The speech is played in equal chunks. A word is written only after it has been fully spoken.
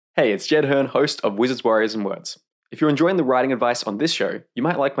Hey, it's Jed Hearn, host of Wizards, Warriors, and Words. If you're enjoying the writing advice on this show, you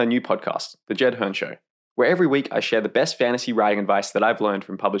might like my new podcast, The Jed Hearn Show, where every week I share the best fantasy writing advice that I've learned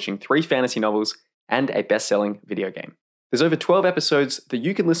from publishing 3 fantasy novels and a best-selling video game. There's over 12 episodes that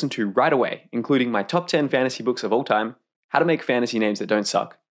you can listen to right away, including my top 10 fantasy books of all time, how to make fantasy names that don't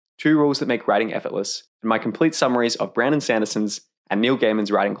suck, 2 rules that make writing effortless, and my complete summaries of Brandon Sanderson's and Neil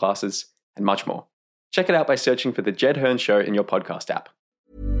Gaiman's writing classes, and much more. Check it out by searching for The Jed Hearn Show in your podcast app.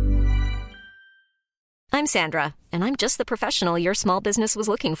 I'm Sandra, and I'm just the professional your small business was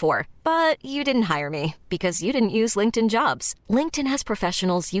looking for. But you didn't hire me because you didn't use LinkedIn Jobs. LinkedIn has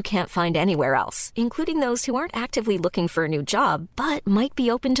professionals you can't find anywhere else, including those who aren't actively looking for a new job, but might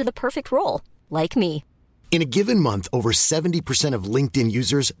be open to the perfect role, like me. In a given month, over 70% of LinkedIn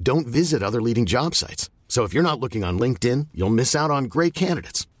users don't visit other leading job sites. So if you're not looking on LinkedIn, you'll miss out on great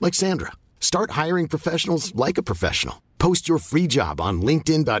candidates like Sandra. Start hiring professionals like a professional. Post your free job on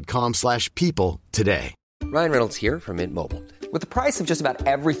linkedin.com/people today. Ryan Reynolds here from Mint Mobile. With the price of just about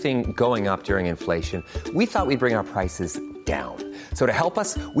everything going up during inflation, we thought we'd bring our prices down. So to help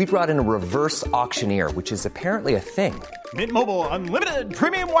us, we brought in a reverse auctioneer, which is apparently a thing. Mint Mobile Unlimited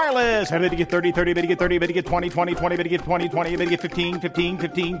Premium Wireless. How to get 30, 30, bit to get 30, bit to get 20, 20, 20, bit to get 20, 20, bit to get 15, 15,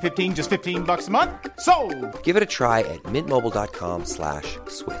 15, 15, just $15 a month? Sold! Give it a try at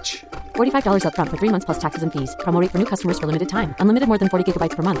mintmobile.com/switch. $45 up front for 3 months plus taxes and fees. Promo rate for new customers for limited time. Unlimited more than 40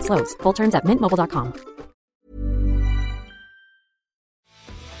 gigabytes per month. Slows full terms at mintmobile.com.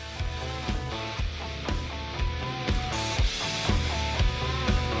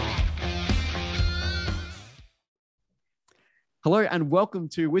 Hello and welcome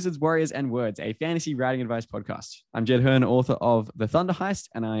to Wizards, Warriors, and Words, a fantasy writing advice podcast. I'm Jed Hearn, author of The Thunder Heist,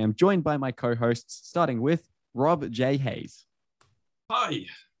 and I am joined by my co-hosts, starting with Rob J. Hayes. Hi,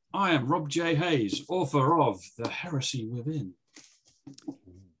 I am Rob J. Hayes, author of The Heresy Within.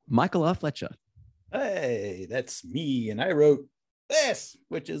 Michael R. Fletcher. Hey, that's me, and I wrote this,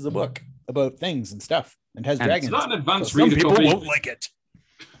 which is a book about things and stuff, and has dragons. Is that an advanced So reader some copy? people won't like it.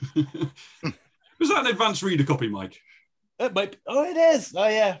 Was that an advanced reader copy, Mike? But it is. Oh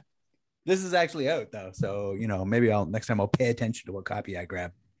yeah, this is actually out though, so maybe next time I'll pay attention to what copy I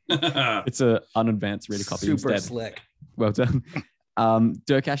grab. It's an unadvanced reader copy. Super instead. slick. Well done.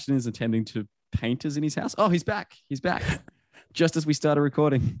 Dirk Ashton is attending to painters in his house. Oh, he's back. Just as we started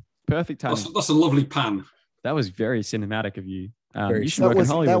recording. Perfect timing. That's a lovely pan. That was very cinematic of you. You should that work was,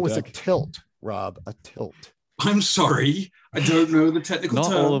 in Hollywood, that was Dirk. a tilt, Rob. A tilt. I'm sorry. I don't know the technical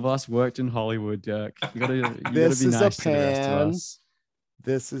Not term. all of us worked in Hollywood, Dirk. You gotta be This is a nice to the rest of pan. us.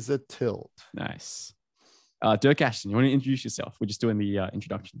 This is a tilt. Nice. Dirk Ashton, you want to introduce yourself? We're just doing the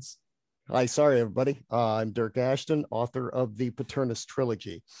introductions. Hi, sorry, everybody. I'm Dirk Ashton, author of the Paternus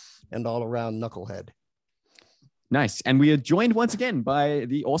Trilogy and all-around knucklehead. Nice. And we are joined once again by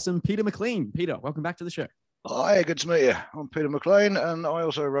the awesome Peter McLean. Peter, welcome back to the show. Hi, good to meet you. I'm Peter McLean, and I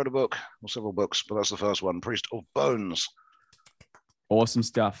also wrote a book, or several books, but that's the first one, Priest of Bones. Awesome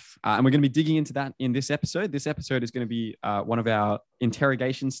stuff. And we're going to be digging into that in this episode. This episode is going to be one of our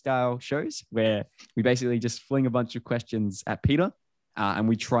interrogation style shows where we basically just fling a bunch of questions at Peter and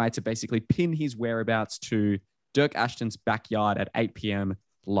we try to basically pin his whereabouts to Dirk Ashton's backyard at 8 p.m.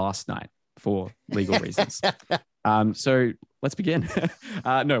 last night for legal reasons. So let's begin.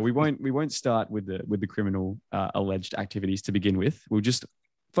 No, we won't start with the criminal alleged activities to begin with. We'll just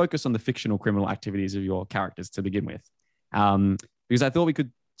focus on the fictional criminal activities of your characters to begin with. Because I thought we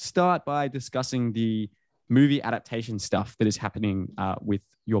could start by discussing the movie adaptation stuff that is happening with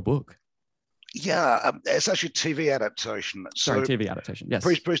your book. Yeah, it's actually a TV adaptation. Sorry, TV adaptation, yes.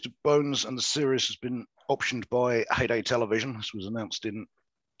 Priest of Bones and the series has been optioned by Heyday Television. This was announced in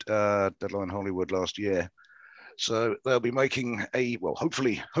Deadline Hollywood last year. So they'll be making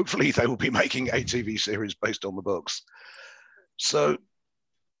hopefully they will be making a TV series based on the books. So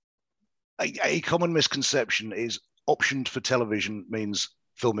a common misconception is optioned for television means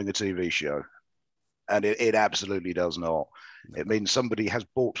filming a TV show. And it absolutely does not. It means somebody has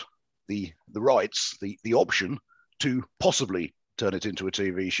bought the rights, the option to possibly turn it into a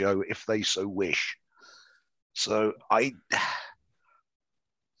TV show if they so wish. So I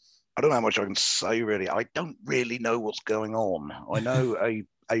don't know how much I can say, really. I don't really know what's going on. I know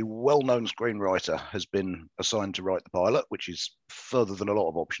a well-known screenwriter has been assigned to write the pilot, which is further than a lot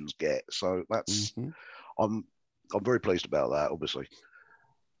of options get. So that's I'm very pleased about that, obviously.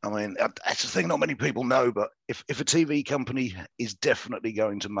 I mean, that's the thing not many people know, but if a TV company is definitely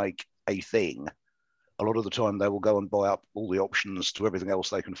going to make a thing, a lot of the time they will go and buy up all the options to everything else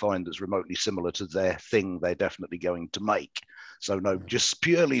they can find that's remotely similar to their thing they're definitely going to make. So just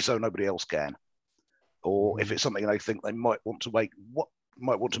purely so nobody else can. Or if it's something they think they might want to make,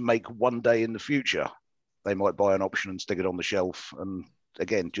 might want to make one day in the future. They might buy an option and stick it on the shelf, and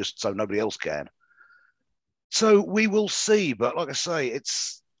again, just so nobody else can. So we will see. But like I say,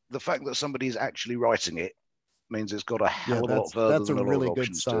 it's the fact that somebody is actually writing it means it's got a hell of a lot further than a really lot of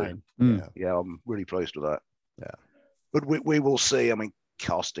options sign. Yeah, I'm really pleased with that. Yeah, but we will see. I mean,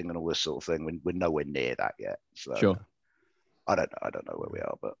 casting and all this sort of thing, we're nowhere near that yet. So sure. I don't know where we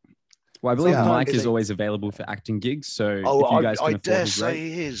are, but well, I believe Mike is always available for acting gigs. So if you guys can I dare afford his say rate,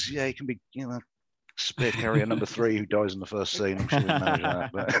 he is. Yeah, he can be, spear carrier number 3 who dies in the first scene. I'm sure he manage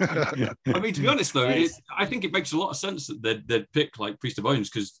that. But... I mean, to be honest, though, I think it makes a lot of sense that they'd pick like Priest of Bones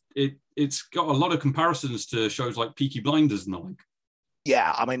because it's got a lot of comparisons to shows like Peaky Blinders and the like.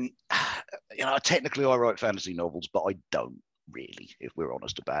 Yeah, I mean, technically I write fantasy novels, but I don't really, if we're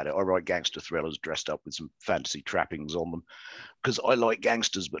honest about it. I write gangster thrillers dressed up with some fantasy trappings on them because I like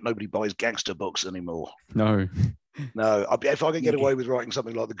gangsters, but nobody buys gangster books anymore. No, if I could get away with writing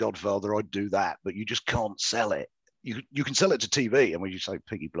something like The Godfather, I'd do that, but you just can't sell it. You can sell it to TV, and when you say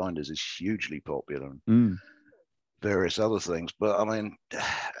Peaky Blinders is hugely popular and various other things, but I mean,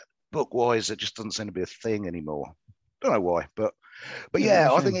 book-wise, it just doesn't seem to be a thing anymore. Don't know why, but yeah,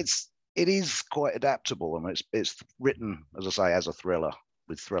 I think it is quite adaptable. I mean, it's written, as I say, as a thriller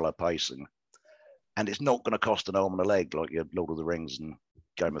with thriller pacing, and it's not going to cost an arm and a leg like your Lord of the Rings and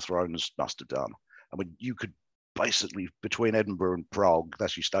Game of Thrones must have done. I mean, you could basically, between Edinburgh and Prague,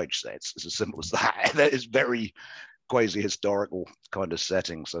 that's your stage sets. It's as simple as that. That is very quasi-historical kind of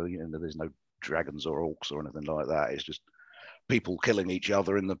setting. So, there's no dragons or orcs or anything like that. It's just people killing each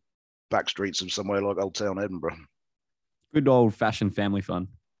other in the back streets of somewhere like Old Town Edinburgh. Good old-fashioned family fun.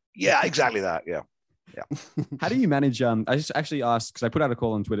 Yeah, exactly that. Yeah. How do you manage? I just actually asked because I put out a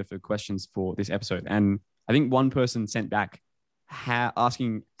call on Twitter for questions for this episode, and I think one person sent back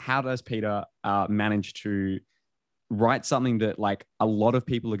asking how does Peter manage to write something that like a lot of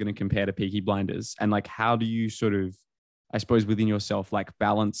people are going to compare to Peaky Blinders, and like how do you sort of, I suppose, within yourself like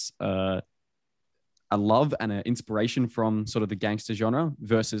balance a love and an inspiration from sort of the gangster genre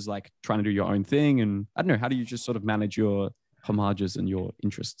versus like trying to do your own thing? And I don't know, how do you just sort of manage your homages and your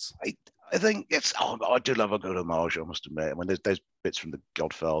interests? I think I do love a good homage, I must admit. I mean, there's bits from The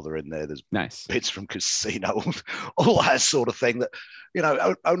Godfather in there. There's bits from Casino, all that sort of thing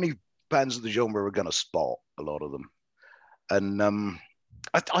that, only fans of the genre are going to spot a lot of them. And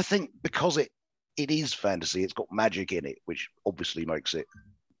I think because it is fantasy, it's got magic in it, which obviously makes it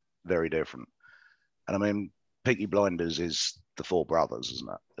very different. And I mean, Peaky Blinders is the 4 brothers, isn't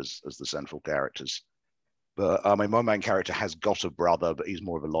it, as the central characters. But I mean, my main character has got a brother, but he's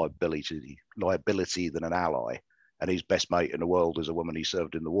more of a liability than an ally. And his best mate in the world is a woman he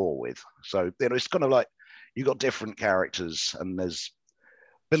served in the war with. So, it's kind of like you've got different characters. And there's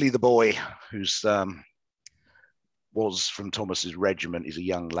Billy the boy, who's was from Thomas's regiment. He's a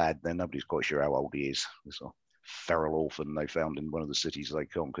young lad. Then nobody's quite sure how old he is. This feral orphan they found in one of the cities they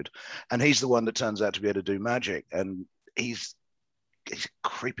conquered. And he's the one that turns out to be able to do magic. And he's a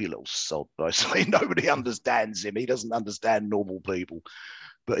creepy little sod, basically. Nobody understands him. He doesn't understand normal people,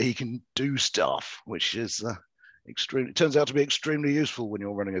 but he can do stuff, which is it turns out to be extremely useful when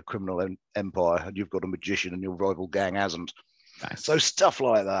you're running a criminal empire and you've got a magician and your rival gang hasn't. Nice. So stuff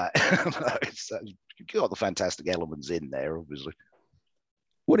like that. You've got the fantastic elements in there, obviously.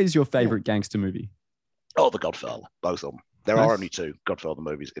 What is your favorite gangster movie? Oh, The Godfather, both of them. There are only 2 Godfather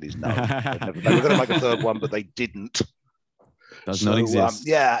movies. It is known. They were going to make a third one, but they didn't. Does not exist.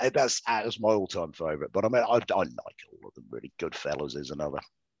 That's my all-time favorite. But I mean, I like all of them. Really, Goodfellas is another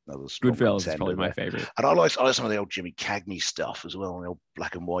strong Goodfellas is probably there. my favorite. And I like some of the old Jimmy Cagney stuff as well, the old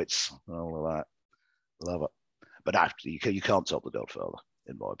black and whites, and all of that. Love it. But actually, you can't top The Godfather,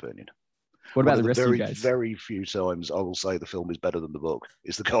 in my opinion. What about the rest of you guys? Very few times I will say the film is better than the book.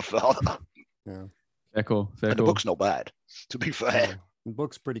 Is The Godfather. Yeah. Fair cool. The book's not bad, to be fair. Yeah. The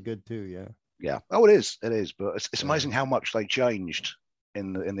book's pretty good too. Yeah. Yeah. Oh, it is. It is. But it's amazing how much they changed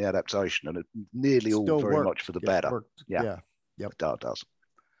in the adaptation, and it nearly all very much for the better. Yeah. Yep. It does.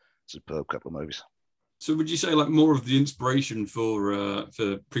 Superb couple of movies. So would you say like more of the inspiration for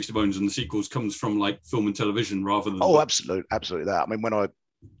Priest of Bones and the sequels comes from like film and television rather than? Oh, absolutely that. I mean,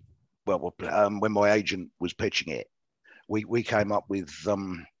 when my agent was pitching it, we came up with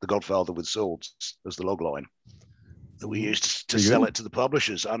The Godfather with Swords as the logline that we used to sell it to the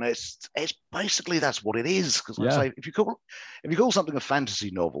publishers, and it's basically that's what it is. Because like I say, if you call something a fantasy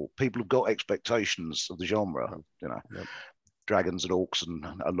novel, people have got expectations of the genre, dragons and orcs and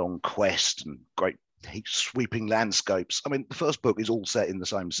a long quest and great sweeping landscapes. I mean, the first book is all set in the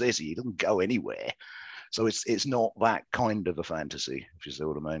same city; it doesn't go anywhere, so it's not that kind of a fantasy, if you see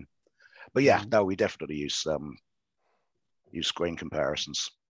what I mean. But yeah, no, we definitely use use screen comparisons.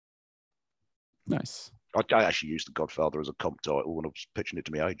 Nice. I actually used The Godfather as a comp title when I was pitching it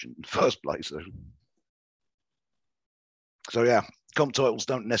to my agent in the first place. So yeah, comp titles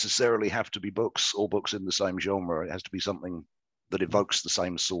don't necessarily have to be books or books in the same genre. It has to be something that evokes the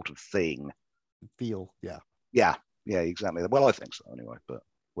same sort of thing. Feel, yeah. Yeah, exactly. Well, I think so anyway, but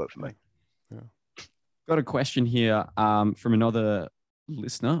worked for me. Yeah. Got a question here from another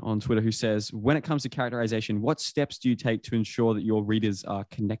listener on Twitter who says, when it comes to characterization, what steps do you take to ensure that your readers are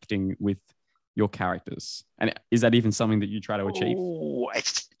connecting with your characters? And is that even something that you try to achieve? Oh,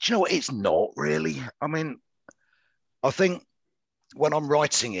 it's not really. I mean, I think when I'm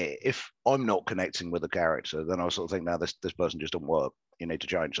writing it, if I'm not connecting with a character, then I sort of think, no, this person just doesn't work. You need to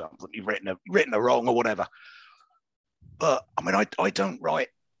change something. You've written it wrong or whatever. But I mean, I don't write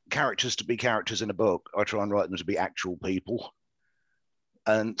characters to be characters in a book. I try and write them to be actual people.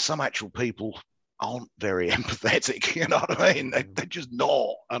 And some actual people aren't very empathetic, you know what I mean? They're just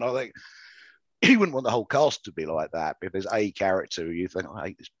not. And I think you wouldn't want the whole cast to be like that. If there's a character who you think, I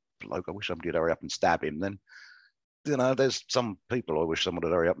hate this bloke, I wish somebody would hurry up and stab him, then, you know, there's some people I wish someone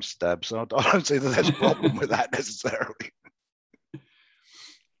would hurry up and stab. So I don't see that there's a problem with that necessarily.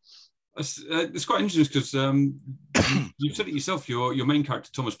 It's quite interesting because you've said it yourself. Your main character,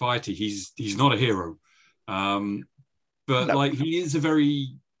 Thomas Piety, he's not a hero, but no. Like he is a very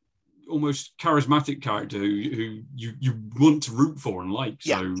almost charismatic character who you want to root for and like. So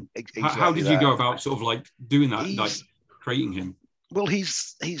yeah, exactly how did you go about sort of like doing that, like creating him? Well,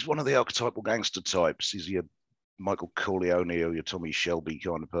 he's one of the archetypal gangster types. He's your Michael Corleone or your Tommy Shelby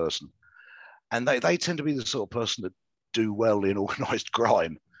kind of person, and they tend to be the sort of person that do well in organized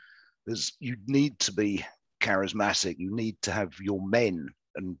crime. Because you need to be charismatic. You need to have your men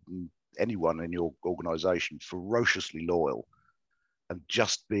and anyone in your organization ferociously loyal. And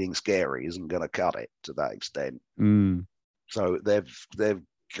just being scary isn't going to cut it to that extent. Mm. So they've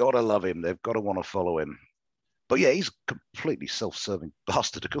got to love him. They've got to want to follow him. But yeah, he's a completely self-serving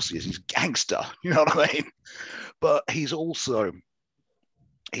bastard. Of course he is. He's a gangster. You know what I mean? But he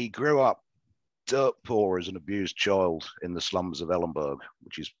grew up dirt poor as an abused child in the slums of Ellenberg,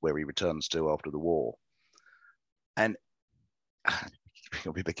 which is where he returns to after the war. And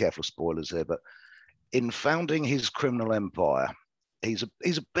I'll be careful of spoilers here, but in founding his criminal empire, he's a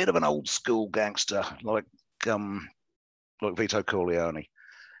bit of an old school gangster, like Vito Corleone,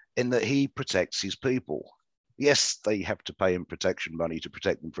 in that he protects his people. Yes, they have to pay him protection money to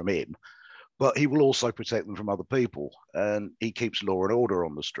protect them from him, but he will also protect them from other people, and he keeps law and order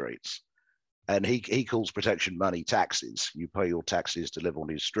on the streets. And he calls protection money taxes. You pay your taxes to live on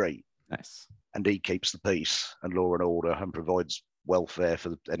his street. Nice. And he keeps the peace and law and order and provides welfare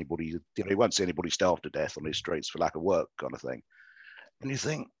for anybody. You know, he won't see anybody starve to death on his streets for lack of work, kind of thing. And you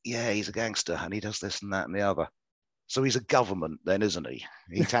think, yeah, he's a gangster and he does this and that and the other. So he's a government then, isn't he?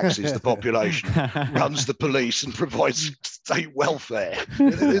 He taxes the population, runs the police and provides state welfare.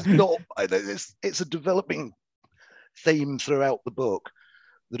 It's a developing theme throughout the book.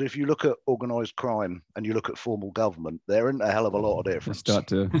 That if you look at organised crime and you look at formal government, there isn't a hell of a lot of difference. They start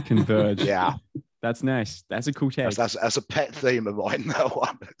to converge. Yeah. That's nice. That's a cool take. That's a pet theme of mine, though.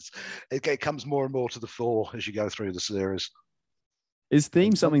 It comes more and more to the fore as you go through the series. Is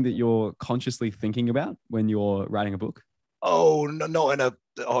theme something that you're consciously thinking about when you're writing a book? Oh, no, not in a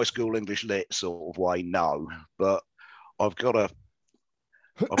high school English lit sort of way, no. But I've got a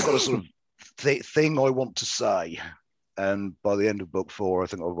sort of thing I want to say. And by the end of book 4, I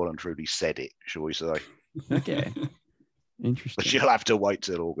think I've well and truly said it, shall we say. Okay. Interesting. But you'll have to wait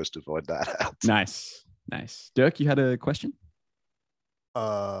till August to find that out. Nice. Dirk, you had a question?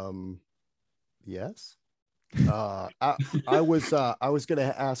 Yes. I was going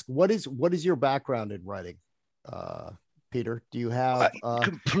to ask, what is your background in writing? Peter, do you have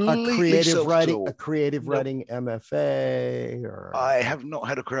a creative writing MFA? Or I have not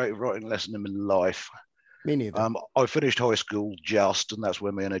had a creative writing lesson in my life. Me neither. I finished high school and that's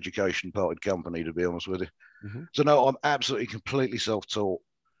when me and education parted company, to be honest with you. Mm-hmm. So no, I'm absolutely completely self-taught.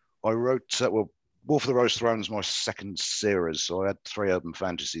 I wrote, War for the Rose Throne is my second series. So I had 3 urban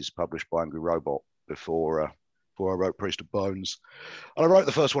fantasies published by Angry Robot before I wrote Priest of Bones. And I wrote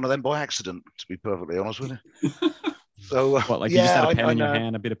the first one of them by accident, to be perfectly honest with you. So you just had a pen in your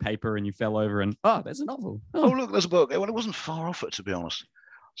hand, a bit of paper, and you fell over and, there's a novel. Oh, look, there's a book. Well, it wasn't far off it, to be honest.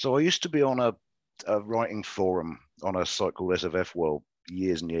 So I used to be on a writing forum on a site called SFF World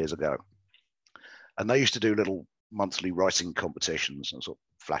years and years ago. And they used to do little monthly writing competitions and sort of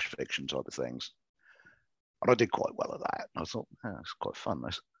flash fiction type of things. And I did quite well at that. I thought, it's quite fun,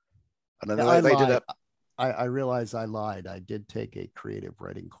 this. And then they did it. I realized I lied. I did take a creative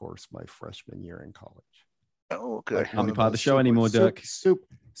writing course my freshman year in college. Oh, okay. Can't be part of the show anymore, Dirk.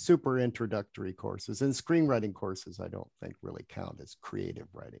 Super introductory courses and screenwriting courses. I don't think really count as creative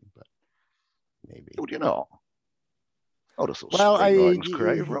writing, but maybe. Would you not? I would have thought Well,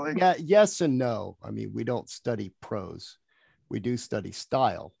 creative writing. Yeah, yes and no. I mean, we don't study prose. We do study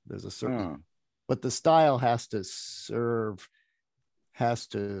style. There's a certain, but the style has to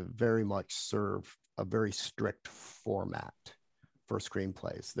very much serve a very strict format for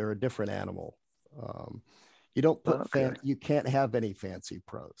screenplays. They're a different animal. You don't put you can't have any fancy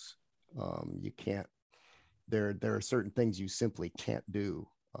prose. You can't. There are certain things you simply can't do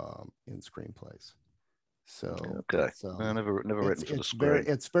in screenplays. So I never written for the screen.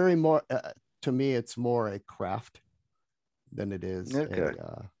 It's very more to me. It's more a craft than it is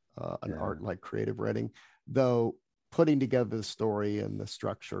an art like creative writing. Though putting together the story and the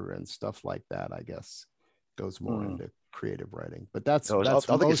structure and stuff like that, I guess, goes more into creative writing. But I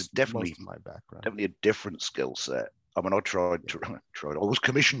think it's definitely my background. Definitely a different skill set. I mean, I was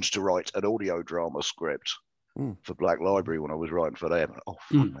commissioned to write an audio drama script for Black Library when I was writing for them. Oh,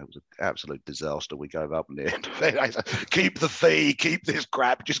 fuck, that was an absolute disaster. We gave up in the end. Keep the fee, keep this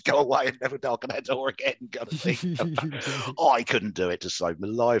crap, just go away and never knock on that door again. I couldn't do it to save my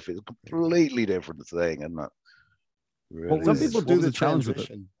life. It's a completely different thing, and really, some people do the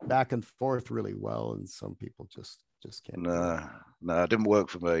transition back and forth really well, and some people just can't. No, it didn't work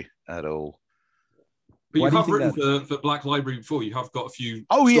for me at all. But you have written for Black Library before. You have got a few.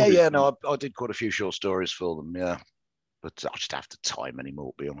 Oh yeah. No, I did quite a few short stories for them. Yeah, but I just have the time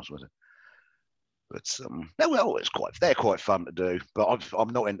anymore, to be honest with you. But they're quite fun to do. But I'm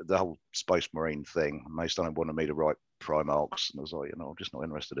not into the whole Space Marine thing. And they started wanting me to write Primarchs, and I was like, I'm just not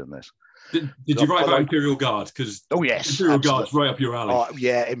interested in this. Did you write about Imperial Guard? Because Imperial Guard's right up your alley.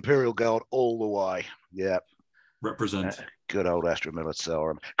 Yeah, Imperial Guard all the way. Yeah, represent good old Astra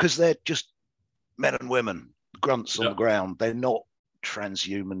Militarum, because they're just men and women, grunts on the ground. They're not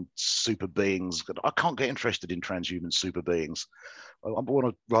transhuman super beings. I can't get interested in transhuman super beings. I want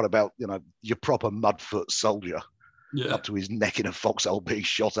to write about your proper mudfoot soldier up to his neck in a foxhole being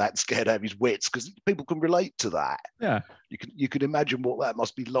shot at, scared out of his wits, because people can relate to that. Yeah, you can imagine what that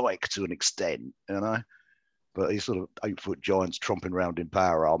must be like to an extent, But these sort of 8-foot giants tromping around in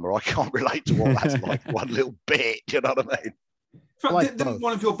power armor, I can't relate to what that's like one little bit. You know what I mean? Didn't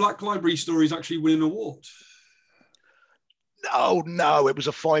one of your Black Library stories actually win an award? No, it was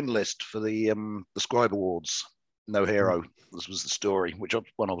a finalist for the Scribe Awards. No Hero. This was the story, which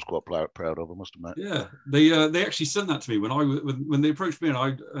one I was quite proud of, I must admit. Yeah, they actually sent that to me when they approached me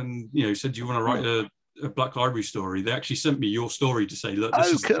and said, "Do you want to write a Black Library story?" They actually sent me your story to say, "Look,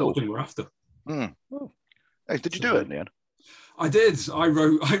 this is the sort of thing we're after." Hey, did you do it in the end? I did. I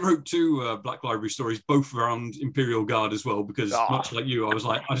wrote two Black Library stories, both around Imperial Guard as well, because much like you, I was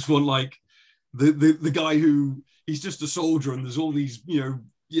like, I just want like the guy who he's just a soldier and there's all these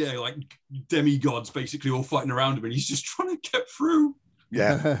like demigods basically all fighting around him and he's just trying to get through.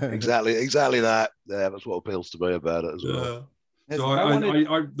 Yeah, exactly that. Yeah, that's what appeals to me about it as well. So I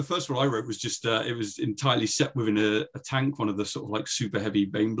the first one I wrote was just it was entirely set within a tank, one of the sort of like super heavy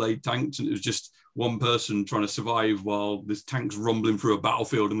Baneblade tanks, and it was just one person trying to survive while this tank's rumbling through a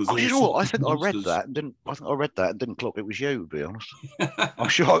battlefield. And there's you know what? I think I read that and didn't clock it was you. To be honest, I'm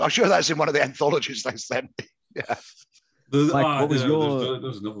sure that's in one of the anthologies they sent me. Yeah. There's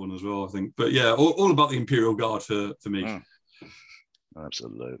another one as well, I think. But yeah, all about the Imperial Guard for me.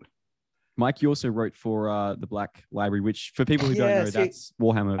 Absolutely. Mike, you also wrote for the Black Library, which for people who don't know, that's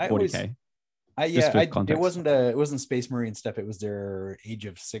Warhammer 40K. It wasn't Space Marine stuff. It was their Age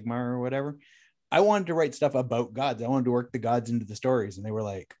of Sigmar or whatever. I wanted to write stuff about gods. I wanted to work the gods into the stories, and they were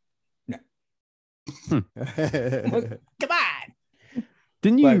like, "No, come on."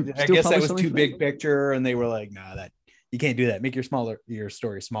 Didn't you? But I guess that was too big picture, and they were like, "No, that you can't do that. Make your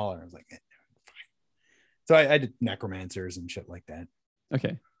story smaller." I was like, fine. So I did necromancers and shit like that.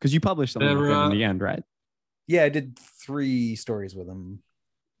 Okay, because you published something like that in the end, right? Yeah, I did 3 stories with them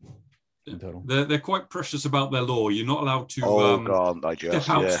in total. They're quite precious about their lore. You're not allowed to step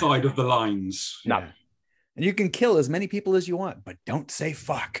outside of the lines. No. Yeah. And you can kill as many people as you want, but don't say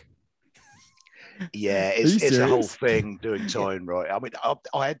fuck. Yeah, it's a whole thing doing time, right? I mean,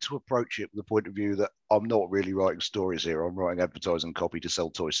 I had to approach it from the point of view that I'm not really writing stories here. I'm writing advertising copy to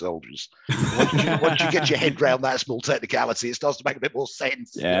sell toy soldiers. Once you get your head around that small technicality, it starts to make a bit more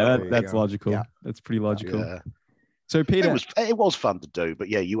sense. Yeah, that's logical. Yeah. That's pretty logical. Yeah. So, Peter, it was fun to do, but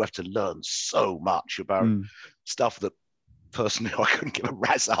yeah, you have to learn so much about stuff that personally I couldn't give a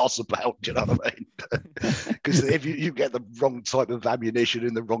rat's ass about. Do you know what I mean? Because if you get the wrong type of ammunition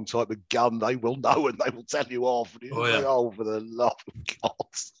in the wrong type of gun, they will know and they will tell you off. And for the love of God.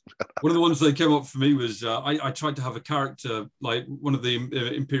 One of the ones that came up for me was I tried to have a character, like one of the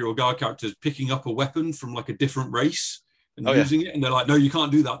Imperial Guard characters, picking up a weapon from like a different race and using it. And they're like, no, you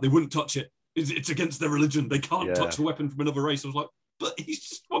can't do that. They wouldn't touch it. It's against their religion. They can't touch a weapon from another race. I was like, but he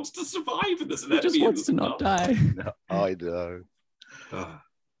just wants to survive, and there's an enemy. He just wants to not die. No, I know.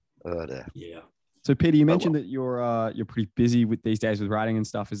 Yeah. So, Peter, you mentioned that you're pretty busy with these days with writing and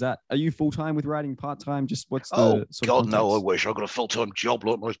stuff. Are you full time with writing, part time? Just what's the sort of context? No! I wish I got a full time job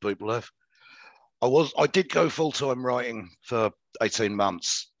like most people have. I did go full time writing for 18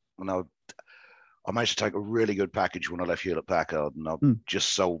 months when I managed to take a really good package when I left Hewlett Packard, and I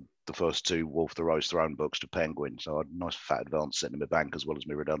just sold the first 2 Wolf the Rose Throne books to Penguin. So I had a nice fat advance sent in my bank as well as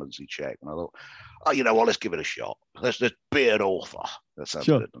my redundancy check. And I thought, oh, you know what, let's give it a shot. Let's just be an author. That sounds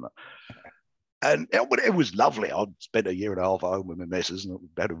good, doesn't it? And it was lovely. I spent a year and a half at home with my missus and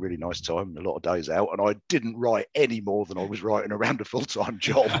had a really nice time, a lot of days out. And I didn't write any more than I was writing around a full-time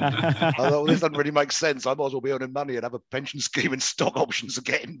job. I thought, well, this doesn't really make sense. I might as well be earning money and have a pension scheme and stock options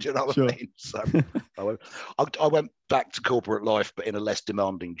again. Do you know what I mean? So I went back to corporate life, but in a less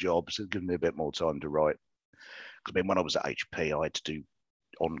demanding job. So it gave me a bit more time to write. Because I mean, when I was at HP, I had to do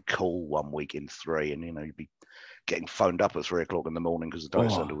on call 1 week in 3. And, you'd be getting phoned up at 3 o'clock in the morning because the data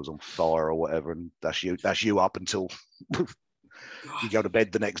center was on fire or whatever, and that's you up until you go to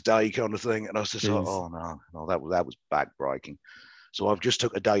bed the next day, kind of thing. And I was just like, oh no, that was backbreaking. So I've just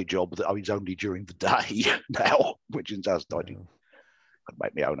took a day job that is only during the day now, which is just I do. I'd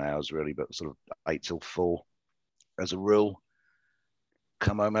make my own hours really, but sort of 8 till 4 as a rule.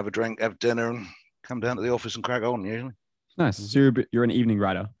 Come home, have a drink, have dinner, and come down to the office and crack on usually. Nice. So you're an evening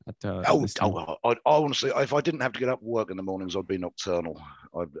writer. I honestly, if I didn't have to get up and work in the mornings, I'd be nocturnal.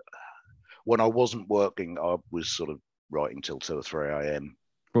 When I wasn't working, I was sort of writing till 2 or 3 a.m.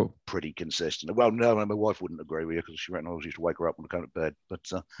 Cool. Pretty consistent. Well, no, my wife wouldn't agree with you because she reckoned I used to wake her up when I came to bed. But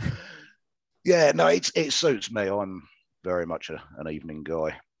it suits me. I'm very much an evening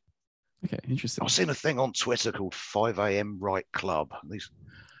guy. Okay, interesting. I've seen a thing on Twitter called 5 a.m. Write Club. These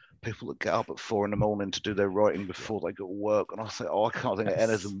people that get up at 4 a.m. to do their writing before they go to work, and I think, I can't think of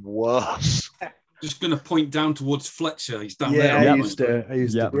anything worse. Just going to point down towards Fletcher. He's down there. I used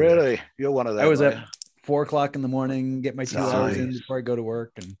to. Really? You're one of them. I was at 4 o'clock in the morning, get my 2 hours in before I go to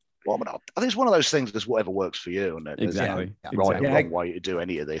work. And I think it's one of those things that's whatever works for you. And exactly. Right or wrong way to do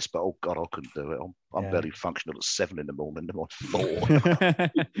any of this, but oh God, I couldn't do it. I'm barely functional at 7 a.m. I'm at 4.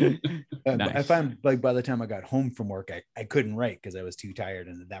 Nice. I found like by the time I got home from work, I couldn't write because I was too tired.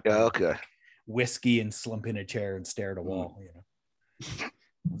 And at that point, whiskey and slump in a chair and stare at a wall. That's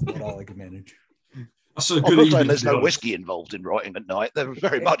about all I could manage. So I'm not saying there's no whiskey involved in writing at night. There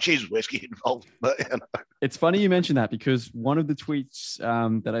very much is whiskey involved. But, It's funny you mentioned that because one of the tweets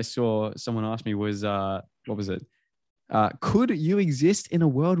that I saw someone asked me was, what was it? Could you exist in a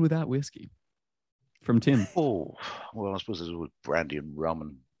world without whiskey? From Tim. Oh, well, I suppose this was brandy and rum.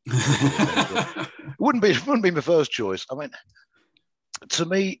 And it wouldn't be my first choice. I mean, to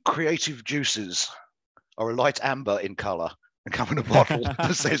me, creative juices are a light amber in colour and come in a bottle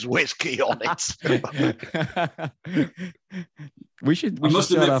that says whiskey on it. I must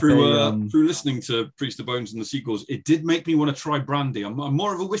admit, through listening to Priest of Bones and the sequels, it did make me want to try brandy. I'm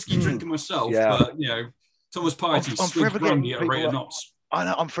more of a whiskey drinker myself, but Thomas Piety swigs brandy at a rate of knots. I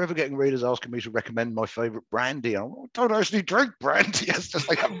know, I'm forever getting readers asking me to recommend my favourite brandy. I don't actually drink brandy. It's just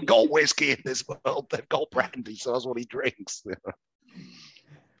they haven't got whiskey in this world. They've got brandy, so that's what he drinks.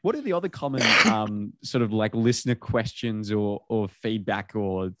 What are the other common sort of like listener questions or feedback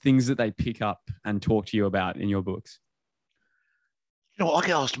or things that they pick up and talk to you about in your books? You know, I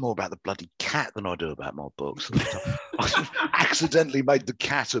get asked more about the bloody cat than I do about my books. I accidentally made the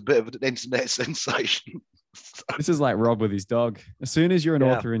cat a bit of an internet sensation. This is like Rob with his dog. As soon as you're an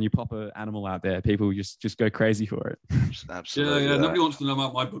author and you pop an animal out there, people just go crazy for it. Absolutely. Yeah. Nobody wants to know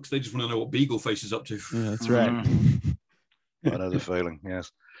about my books. They just want to know what Beagle Face is up to. Yeah, that's right. I know the feeling.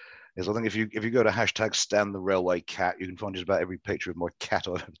 Yes. Yes, I think if you go to hashtag stand the railway cat, you can find just about every picture of my cat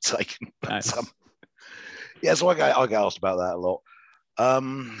I've ever taken. But, nice. So I get asked about that a lot.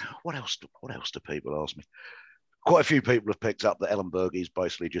 What else do people ask me? Quite a few people have picked up that Ellenberg is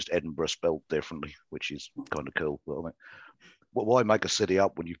basically just Edinburgh spelled differently, which is kind of cool. But I mean, why make a city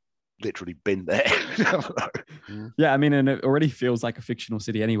up when you've literally been there? Yeah, I mean, and it already feels like a fictional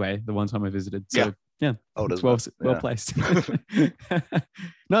city anyway, the one time I visited. So yeah, it's well placed.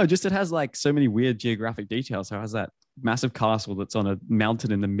 No, just it has like so many weird geographic details. So it has that massive castle that's on a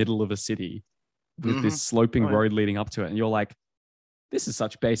mountain in the middle of a city. with this sloping road leading up to it. And you're like, this is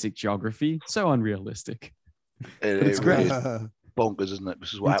such basic geography, so unrealistic. It's great. Bonkers, isn't it?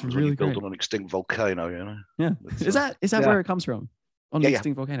 This is what happens when you build on an extinct volcano, you know? Yeah. Is that where it comes from? On an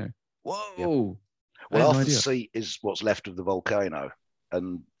extinct volcano? Whoa. Yeah. Well, half the seat is what's left of the volcano,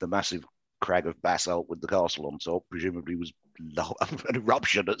 and the massive crag of basalt with the castle on top presumably was an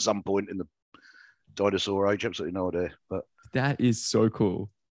eruption at some point in the dinosaur age. Absolutely no idea. But that is so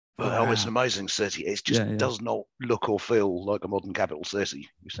cool. But it's an amazing city. It just does not look or feel like a modern capital city.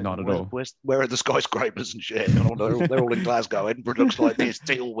 Think, not at all. Where are the skyscrapers and shit? They're all in Glasgow. Edinburgh looks like this.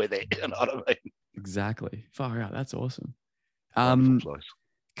 Deal with it. You know what I mean? Exactly. Far out. That's awesome.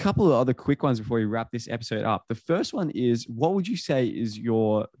 Couple of other quick ones before we wrap this episode up. The first one is, what would you say is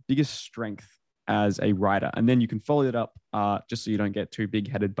your biggest strength as a writer? And then you can follow it up just so you don't get too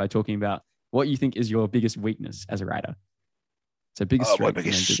big-headed by talking about what you think is your biggest weakness as a writer. So biggest strength. My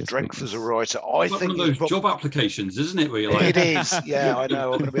biggest strength as a writer, I think, one of those job applications, isn't it? Where you're like, it is. Yeah, I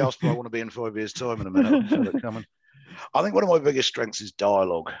know. I'm going to be asked what I want to be in 5 years' time in a minute. I think one of my biggest strengths is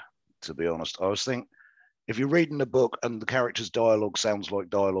dialogue. To be honest, I always think if you're reading a book and the character's dialogue sounds like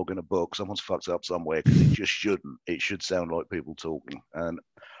dialogue in a book, someone's fucked up somewhere, because it just shouldn't. It should sound like people talking, and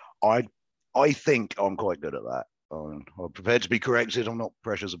I think I'm quite good at that. I'm prepared to be corrected. I'm not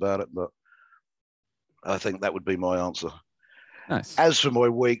precious about it, but I think that would be my answer. Nice. As for my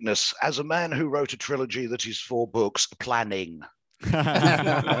weakness, as a man who wrote a trilogy that is 4 books, planning.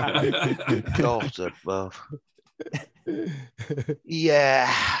 God above.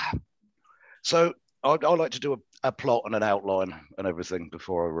 Yeah. So I like to do a plot and an outline and everything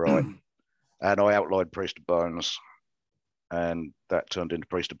before I write. And I outlined Priest of Bones. And that turned into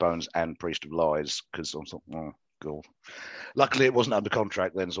Priest of Bones and Priest of Lies, because I was like, oh, God. Luckily, it wasn't under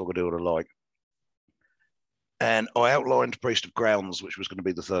contract then, so I could do what I like. And I outlined Priest of Grounds, which was going to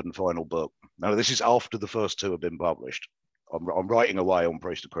be the 3rd and final book. Now, this is after the first 2 have been published. I'm writing away on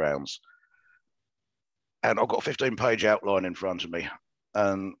Priest of Grounds. And I've got a 15-page outline in front of me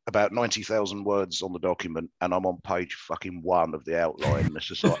and about 90,000 words on the document. And I'm on page fucking 1 of the outline. And it's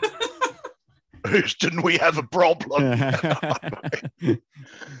just like, Houston, we have a problem.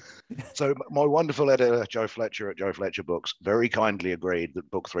 So my wonderful editor, Joe Fletcher at Joe Fletcher Books, very kindly agreed that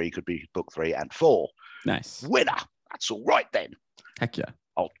book 3 could be book 3 and 4. Nice. Winner. That's all right then. Heck yeah.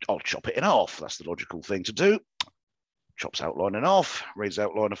 I'll chop it in half. That's the logical thing to do. Chops outline in half, reads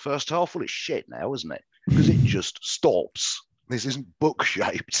outline of first half. Well, it's shit now, isn't it? Because it just stops. This isn't book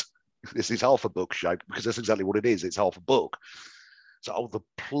shaped. This is half a book shaped, because that's exactly what it is. It's half a book. So all the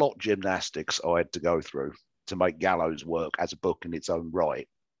plot gymnastics I had to go through to make Gallows work as a book in its own right,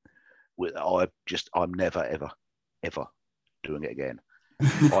 I'm never, ever, ever doing it again.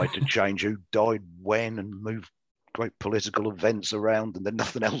 I had to change who died when and move great political events around, and then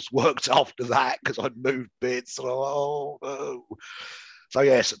nothing else worked after that because I'd moved bits. Oh, no. So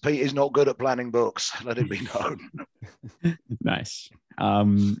yes, Pete is not good at planning books. Let it be known. Nice.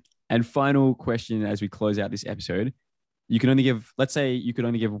 And final question as we close out this episode. You can only give, let's say you could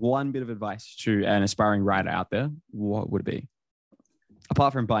only give one bit of advice to an aspiring writer out there. What would it be?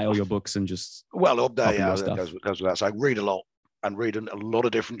 Apart from buy all your books and just... Well, that goes without saying. Read a lot, and read a lot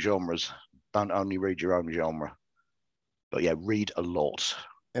of different genres. Don't only read your own genre. But yeah, read a lot.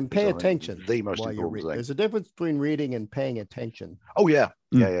 And pay attention. The most important thing. There's a difference between reading and paying attention. Oh, yeah.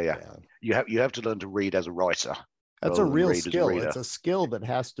 Yeah. You have to learn to read as a writer. That's a real skill. It's a skill that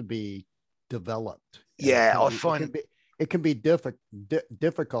has to be developed. Yeah, I find... It can be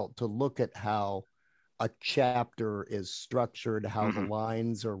difficult to look at how a chapter is structured, how the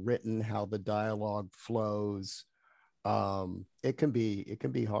lines are written, how the dialogue flows. It can be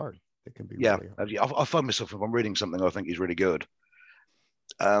hard. It can be really hard. I find myself, if I'm reading something I think is really good,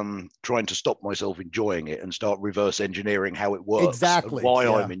 trying to stop myself enjoying it and start reverse engineering how it works, exactly, why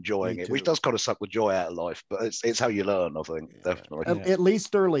I'm enjoying it, which does kind of suck the joy out of life, but it's how you learn, I think. Definitely. At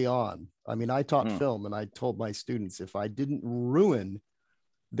least early on. I mean, I taught film, and I told my students if I didn't ruin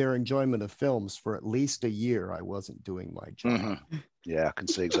their enjoyment of films for at least a year, I wasn't doing my job. Yeah, I can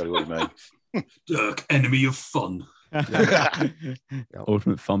see exactly what you mean. Dirk, enemy of fun.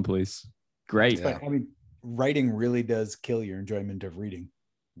 Ultimate fun police. Great. I mean, writing really does kill your enjoyment of reading.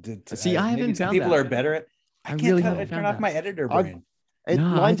 See, I haven't found people that. Are better at. I really can't turn off my editor brain.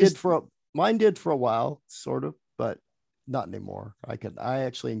 Mine did for a while, sort of, but not anymore. I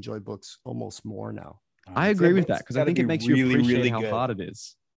actually enjoy books almost more now. I agree with that, because I think it makes you appreciate how hard it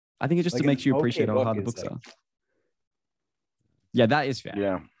is. I think it just makes you appreciate how hard the books are. Yeah, that is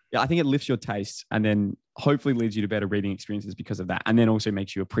fair. Yeah, I think it lifts your taste and then hopefully leads you to better reading experiences because of that. And then also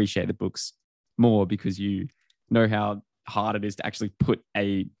makes you appreciate the books more because you know how hard it is to actually put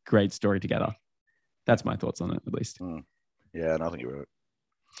a great story together. That's my thoughts on it, at least. Yeah, and I think you're right.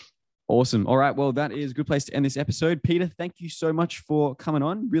 Awesome. All right. Well, that is a good place to end this episode. Peter, thank you so much for coming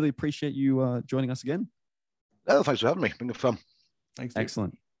on. Really appreciate you joining us again. Oh, thanks for having me. Been fun. Thanks.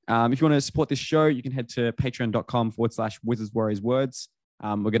 Excellent. If you want to support this show, you can head to patreon.com/WizardsWarriors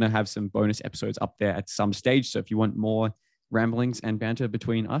We're going to have some bonus episodes up there at some stage. So if you want more ramblings and banter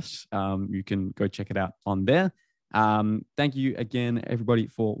between us, you can go check it out on there. Thank you again, everybody,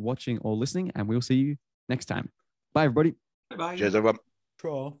 for watching or listening, and we'll see you next time. Bye, everybody. Bye. Cheers, everyone.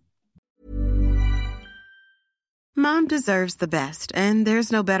 Troll. Mom deserves the best, and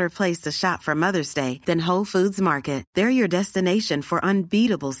there's no better place to shop for Mother's Day than Whole Foods Market. They're your destination for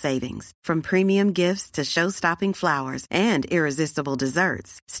unbeatable savings, from premium gifts to show-stopping flowers and irresistible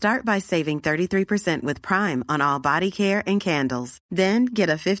desserts. Start by saving 33% with Prime on all body care and candles. Then get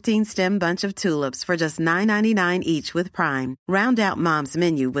a 15-stem bunch of tulips for just $9.99 each with Prime. Round out Mom's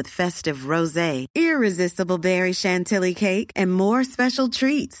menu with festive rosé, irresistible berry chantilly cake, and more special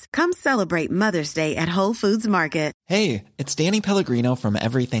treats. Come celebrate Mother's Day at Whole Foods Market. Hey, it's Danny Pellegrino from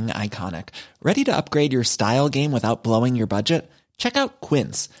Everything Iconic. Ready to upgrade your style game without blowing your budget? Check out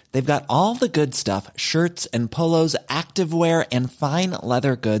Quince. They've got all the good stuff, shirts and polos, activewear, and fine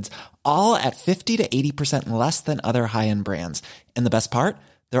leather goods, all at 50 to 80% less than other high-end brands. And the best part?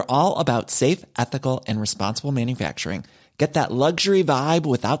 They're all about safe, ethical, and responsible manufacturing. Get that luxury vibe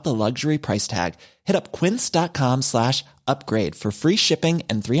without the luxury price tag. Hit up quince.com/upgrade for free shipping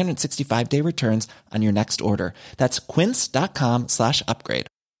and 365-day returns on your next order. That's quince.com/upgrade.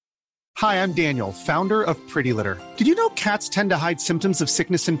 Hi, I'm Daniel, founder of Pretty Litter. Did you know cats tend to hide symptoms of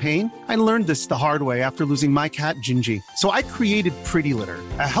sickness and pain? I learned this the hard way after losing my cat, Gingy. So I created Pretty Litter,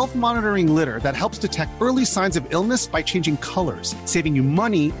 a health monitoring litter that helps detect early signs of illness by changing colors, saving you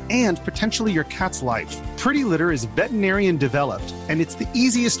money and potentially your cat's life. Pretty Litter is veterinarian developed, and it's the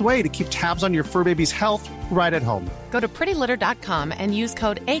easiest way to keep tabs on your fur baby's health right at home. Go to prettylitter.com and use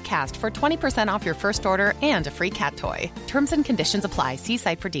code ACAST for 20% off your first order and a free cat toy. Terms and conditions apply. See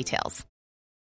site for details.